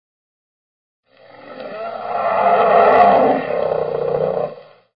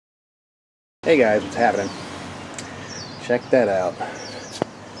Hey guys, what's happening? Check that out.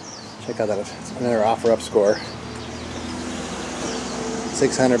 Check out that, it's another OfferUp score.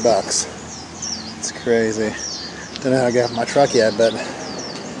 600 bucks. It's crazy. Don't know how I got my truck yet, but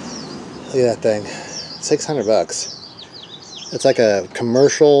look at that thing. 600 bucks. It's like a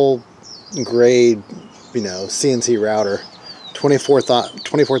commercial grade, you know, CNC router. 24,000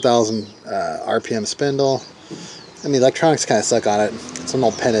 RPM spindle. I mean, electronics kind of suck on it. It's an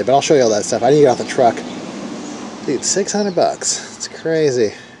old pendant, but I'll show you all that stuff. I need to get off the truck. Dude, 600 bucks. It's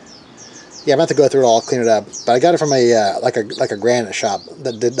crazy. Yeah, I'm about to go through it all, clean it up. But I got it from a like a granite shop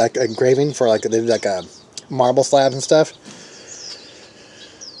that did like engraving for like, they did like marble slabs and stuff.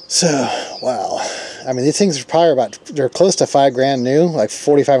 So, wow. I mean, these things are probably about, they're close to $5,000 new, like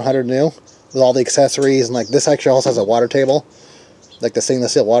 4,500 new, with all the accessories. And like this actually also has a water table, like the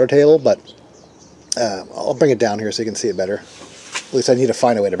stainless steel water table, but I'll bring it down here so you can see it better. At least I need to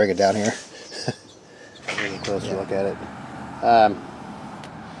find a way to bring it down here. Bring a closer look at it.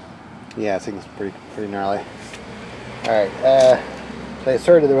 Yeah, this thing's pretty gnarly. Alright, so I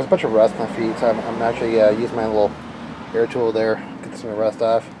started, there was a bunch of rust on the feet, so I'm actually using my little air tool there, get some of the rust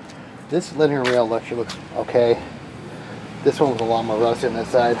off. This linear rail actually looks okay. This one was a lot more rusty on this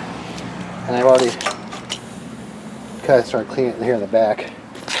side, and I've already kind of started cleaning it here in the back.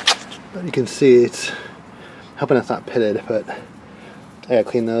 But you can see it's, hoping it's not pitted, but I gotta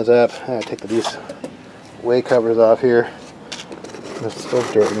clean those up. I gotta take these way covers off here. There's still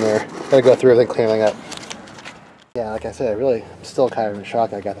dirt in there. Gotta go through everything, clean everything up. Yeah, like I said, I'm still kind of in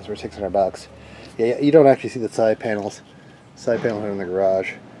shock I got this for 600 bucks. Yeah, you don't actually see the side panels. Side panels are in the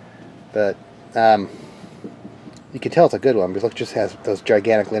garage. But you can tell it's a good one because look, it just has those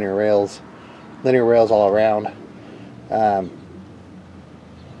gigantic linear rails all around.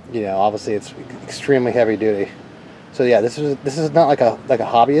 You know, obviously it's extremely heavy duty. So yeah, this is not like a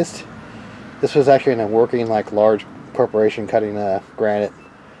hobbyist. This was actually in a working like large corporation cutting granite,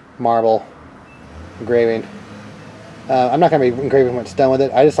 marble, engraving. I'm not going to be engraving much done with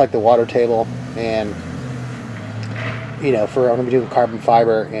it. I just like the water table, and you know, I'm going to be doing carbon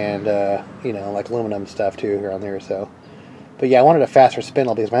fiber and you know, like aluminum stuff too here on there. So, but yeah, I wanted a faster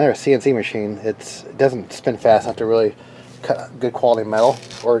spindle because my other CNC machine, it doesn't spin fast enough to really cut good quality metal,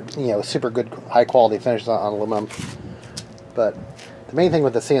 or you know, super good high quality finishes on aluminum. But the main thing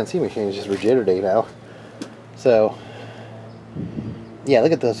with the CNC machine is just rigidity, you know. So yeah,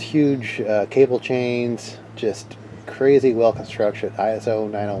 look at those huge cable chains, just crazy well construction.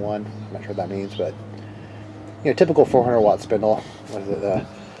 ISO 901, I'm not sure what that means, but you know, typical 400 watt spindle. What is it?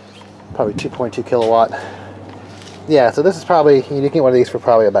 Probably 2.2 kilowatt. Yeah, so this is probably, you can get one of these for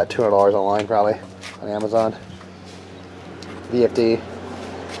probably about $200 online, probably on Amazon. VFD.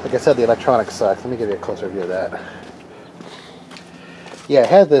 Like I said, the electronics sucks. Let me give you a closer view of that. Yeah, it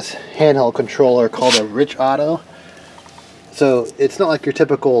has this handheld controller called a richauto. So it's not like your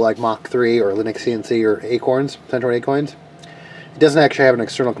typical like Mach 3 or Linux CNC or Acorns, Central Acorns. It doesn't actually have an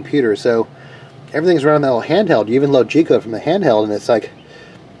external computer, so everything's run on that little handheld. You even load G-code from the handheld, and it's like,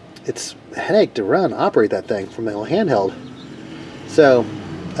 it's a headache to operate that thing from the little handheld. So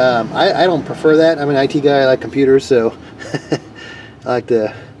I don't prefer that. I'm an IT guy. I like computers, so I like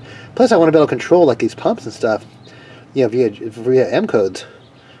the. Plus, I want to be able to control like these pumps and stuff, you know, via M codes.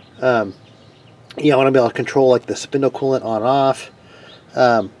 You know, I want to be able to control like the spindle coolant on and off.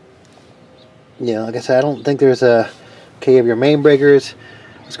 You know, like I said, I don't think there's a. Okay, you have your main breakers.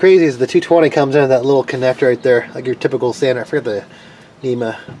 What's crazy is the 220 comes in that little connector right there, like your typical standard. I forget the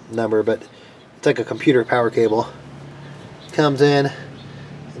Nema number, but it's like a computer power cable. Comes in.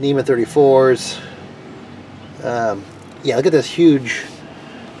 Nema 34s. Yeah, look at this huge,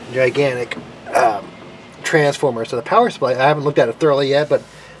 gigantic transformer. So the power supply, I haven't looked at it thoroughly yet, but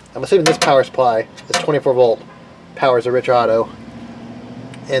I'm assuming this power supply is 24 volt, powers a richauto.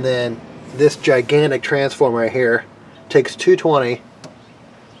 And then this gigantic transformer right here takes 220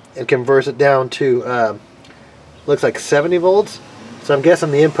 and converts it down to, looks like 70 volts. So I'm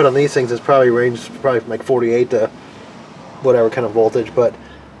guessing the input on these things is probably ranged from like 48 to whatever kind of voltage, but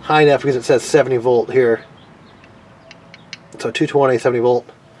high enough because it says 70 volt here. So 220, 70 volt.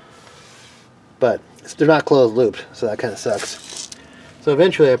 But they're not closed looped, so that kind of sucks. So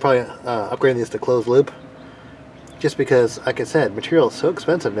eventually I probably upgrade these to closed loop, just because, like I said, material is so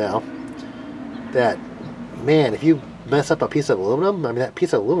expensive now that, man, if you mess up a piece of aluminum, I mean, that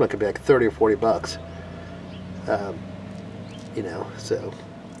piece of aluminum could be like 30 or 40 bucks. You know, so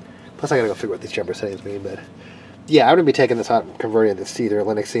plus I gotta go figure out what these jumper settings mean. But yeah, I'm gonna be taking this out and converting this to either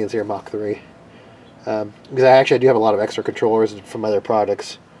Linux CNC or Mach 3, because I do have a lot of extra controllers from other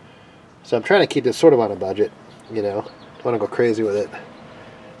products, so I'm trying to keep this sort of on a budget. You know, don't want to go crazy with it.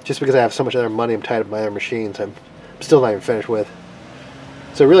 just because I have so much other money I'm tied up in my other machines I'm still not even finished with.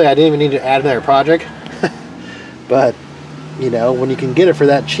 So really I didn't even need to add another project. But you know, when you can get it for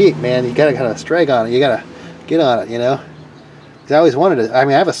that cheap, man, you gotta kind of strike on it. You gotta get on it, you know. Because I always wanted it. I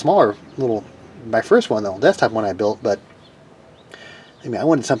mean, I have a smaller little, my first one though, desktop one I built, but I mean, I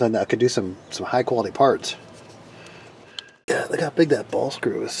wanted something that could do some high quality parts. Yeah, look how big that ball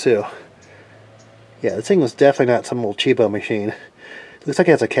screw is too. Yeah, this thing was definitely not some little cheapo machine. It looks like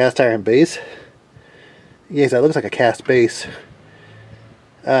it has a cast iron base. Yes, that looks like a cast base.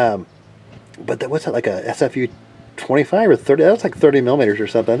 But that, what's that, like a SFU 25 or 30? That looks like 30 millimeters or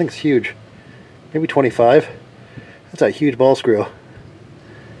something. I think it's huge. Maybe 25. That's a huge ball screw.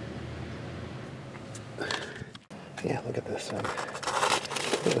 Yeah, look at this thing.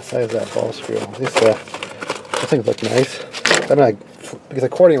 Look at the size of that ball screw. These things look nice. I'm gonna, because the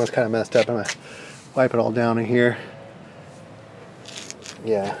accordion was kind of messed up, I'm gonna wipe it all down in here.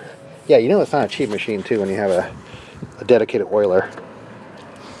 Yeah, yeah. You know it's not a cheap machine too when you have a dedicated oiler.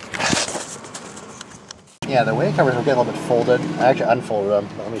 Yeah, the weight covers were getting a little bit folded. I actually unfolded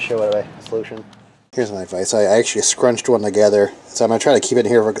them. Let me show you a solution. Here's my advice. I actually scrunched one together, so I'm gonna try to keep it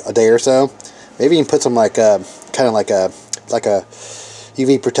in here for a day or so. Maybe you can put some like kind of like a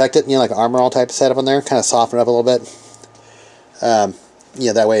UV protected, you know, like an Armor All type setup on there. Kind of soften it up a little bit.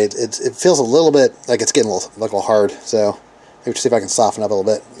 Yeah, that way it feels a little bit like it's getting a little hard. So maybe see if I can soften up a little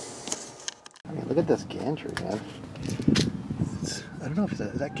bit. I mean, look at this gantry, man. I don't know if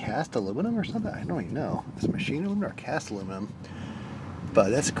is that cast aluminum or something. I don't even know. Is it machine aluminum or cast aluminum? But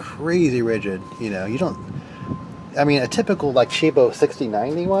that's crazy rigid. You know, you don't. I mean, a typical like cheapo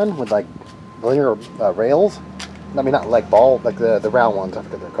 6090 one with like linear rails. I mean, not like ball, like the round ones. I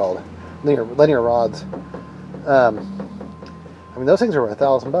forget what they're called. Linear rods. I mean, those things are worth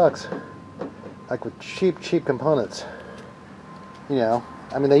 $1,000. Like with cheap components. You know,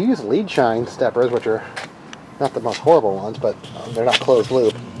 I mean, they use lead shine steppers, which are not the most horrible ones, but they're not closed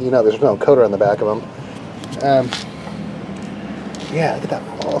loop. You know, there's no coater on the back of them. Yeah, look at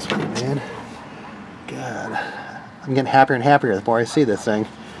that ball screw, man. God, I'm getting happier and happier the more I see this thing.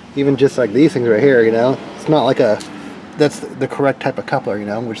 Even just like these things right here, you know, it's not like that's the correct type of coupler, you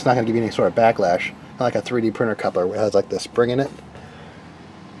know, which is not going to give you any sort of backlash. Not like a 3D printer coupler where it has like the spring in it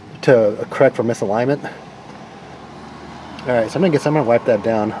to correct for misalignment. Alright, so I'm going to wipe that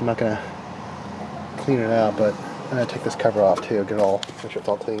down. I'm not going to clean it out, but I'm going to take this cover off too, get it all, make sure it's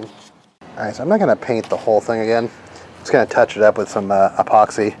all clean. Alright, so I'm not going to paint the whole thing again. I'm just going to touch it up with some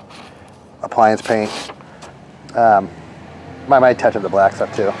epoxy appliance paint. Might touch up the black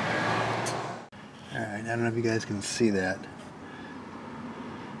stuff too. Alright, I don't know if you guys can see that.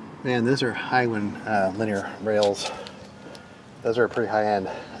 Man, those are Hiwin linear rails. Those are pretty high end.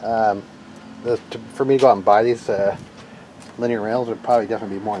 For me to go out and buy these linear rails would probably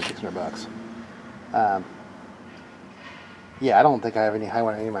definitely be more than $600. Yeah, I don't think I have any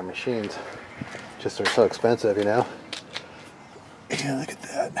Hiwin on any of my machines. Just they're so expensive, you know. Yeah, look at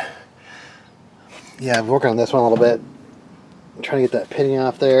that. Yeah, I'm working on this one a little bit. I'm trying to get that pitting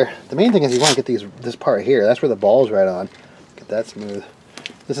off there. The main thing is you want to get this part here. That's where the ball's right on. Get that smooth.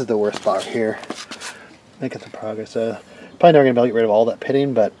 This is the worst spot here. Making some progress. Probably never gonna be able to get rid of all that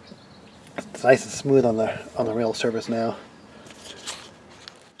pitting, but it's nice and smooth on the rail surface now.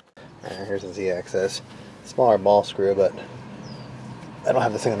 Here's the Z-axis. Smaller ball screw, but I don't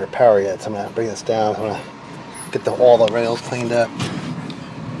have this thing under power yet, so I'm gonna bring this down. I'm gonna get all the rails cleaned up.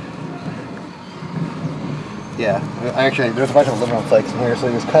 Yeah, actually, there's a bunch of aluminum flakes in here, so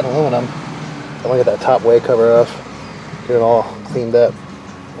you just cut aluminum. I want to get that top weight cover off, get it all cleaned up.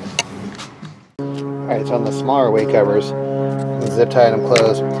 Alright, so on the smaller weight covers, zip tying them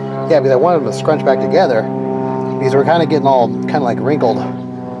closed. Yeah, because I wanted them to scrunch back together, because we're kind of getting all kind of like wrinkled.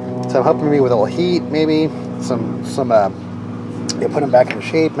 So I'm hoping maybe with a little heat, maybe some put them back in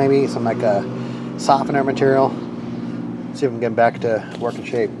shape, maybe some like a softener material. See if we can get them back to working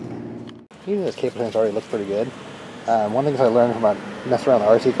shape. Even this cable thing's already looks pretty good. One of the things I learned about messing around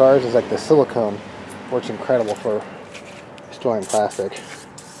with RC cars is like the silicone works incredible for restoring plastic.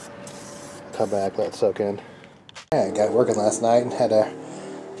 Come back, let it soak in. Yeah, I got it working last night and had to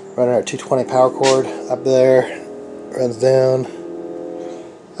run our 220 power cord up there. Runs down.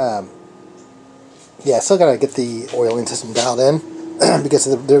 Yeah, I still gotta get the oiling system dialed in because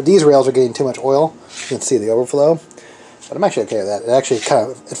these rails are getting too much oil. You can see the overflow. But I'm actually okay with that. It actually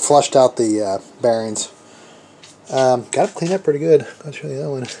it flushed out the bearings. Got it cleaned up pretty good. I'll show you that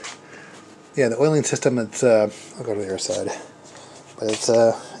one. Yeah, the oiling system, it's I'll go to the other side. But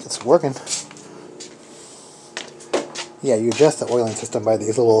it's working. Yeah, you adjust the oiling system by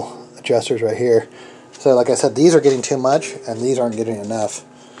these little adjusters right here. So like I said, these are getting too much and these aren't getting enough.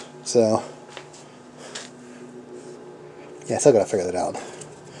 So yeah, I still gotta figure that out.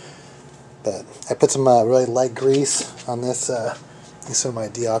 But I put some really light grease on this. Use some of my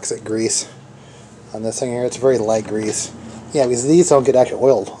deoxit grease on this thing here. It's very light grease. Yeah, because these don't get actually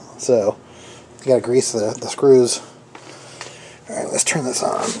oiled, so you gotta grease the screws. All right, let's turn this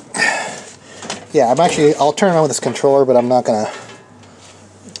on. Yeah, I'll turn it on with this controller, but I'm not gonna.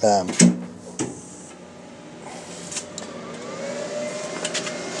 Yeah,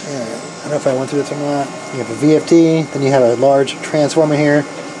 I don't know if I went through this or not. You have a VFD, then you have a large transformer here,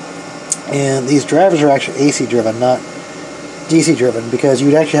 and these drivers are actually AC driven, not DC driven, because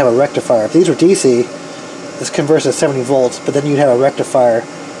you'd actually have a rectifier. If these were DC, this converts to 70 volts, but then you'd have a rectifier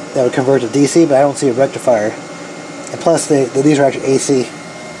that would convert to DC, but I don't see a rectifier. And plus, these are actually AC.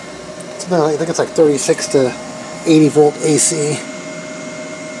 I think it's like 36 to 80 volt AC.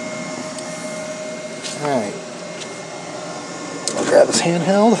 Alright. I'll grab this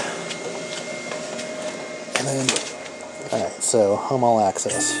handheld. And then, alright, so home all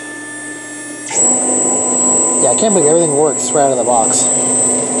access. Yeah, I can't believe everything works right out of the box.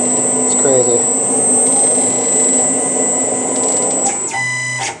 It's crazy.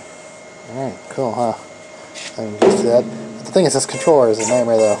 Alright, cool, huh? I can just do that. But the thing is, this controller is a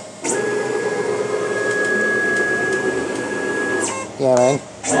nightmare, though. Yeah, man.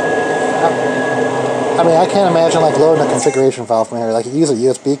 I mean, I can't imagine like loading a configuration file from here. Like, you use a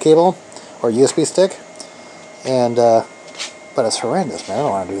USB cable or a USB stick, and but it's horrendous, man. I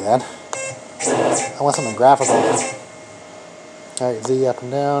don't want to do that. I want something graphical. All right, Z up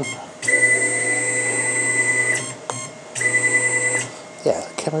and down. Yeah,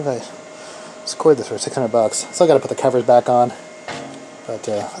 I can't believe I scored this for $600. Still got to put the covers back on, but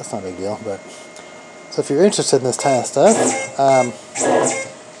that's not a big deal. But so if you're interested in this kind of stuff,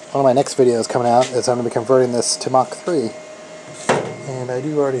 one of my next videos coming out is I'm going to be converting this to Mach 3, and I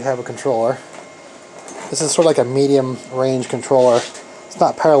do already have a controller. This is sort of like a medium range controller. It's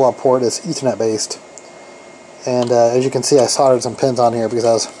not parallel port, it's Ethernet based. And as you can see, I soldered some pins on here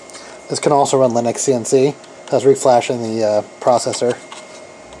because this can also run Linux CNC. I was reflashing the processor.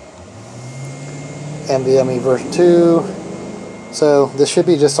 NVMe version 2. So this should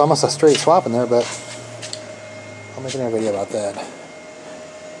be just almost a straight swap in there, but I'll make another video about that.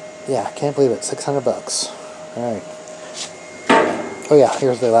 Yeah, I can't believe it. $600. Alright. Oh yeah,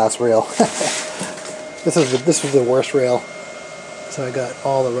 here's the last rail. This was the worst rail. So I got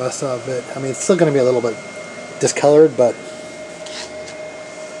all the rust off it. I mean, it's still going to be a little bit discolored, but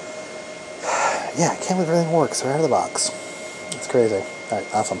yeah, I can't believe everything works right out of the box. It's crazy. Alright,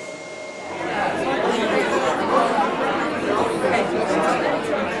 awesome.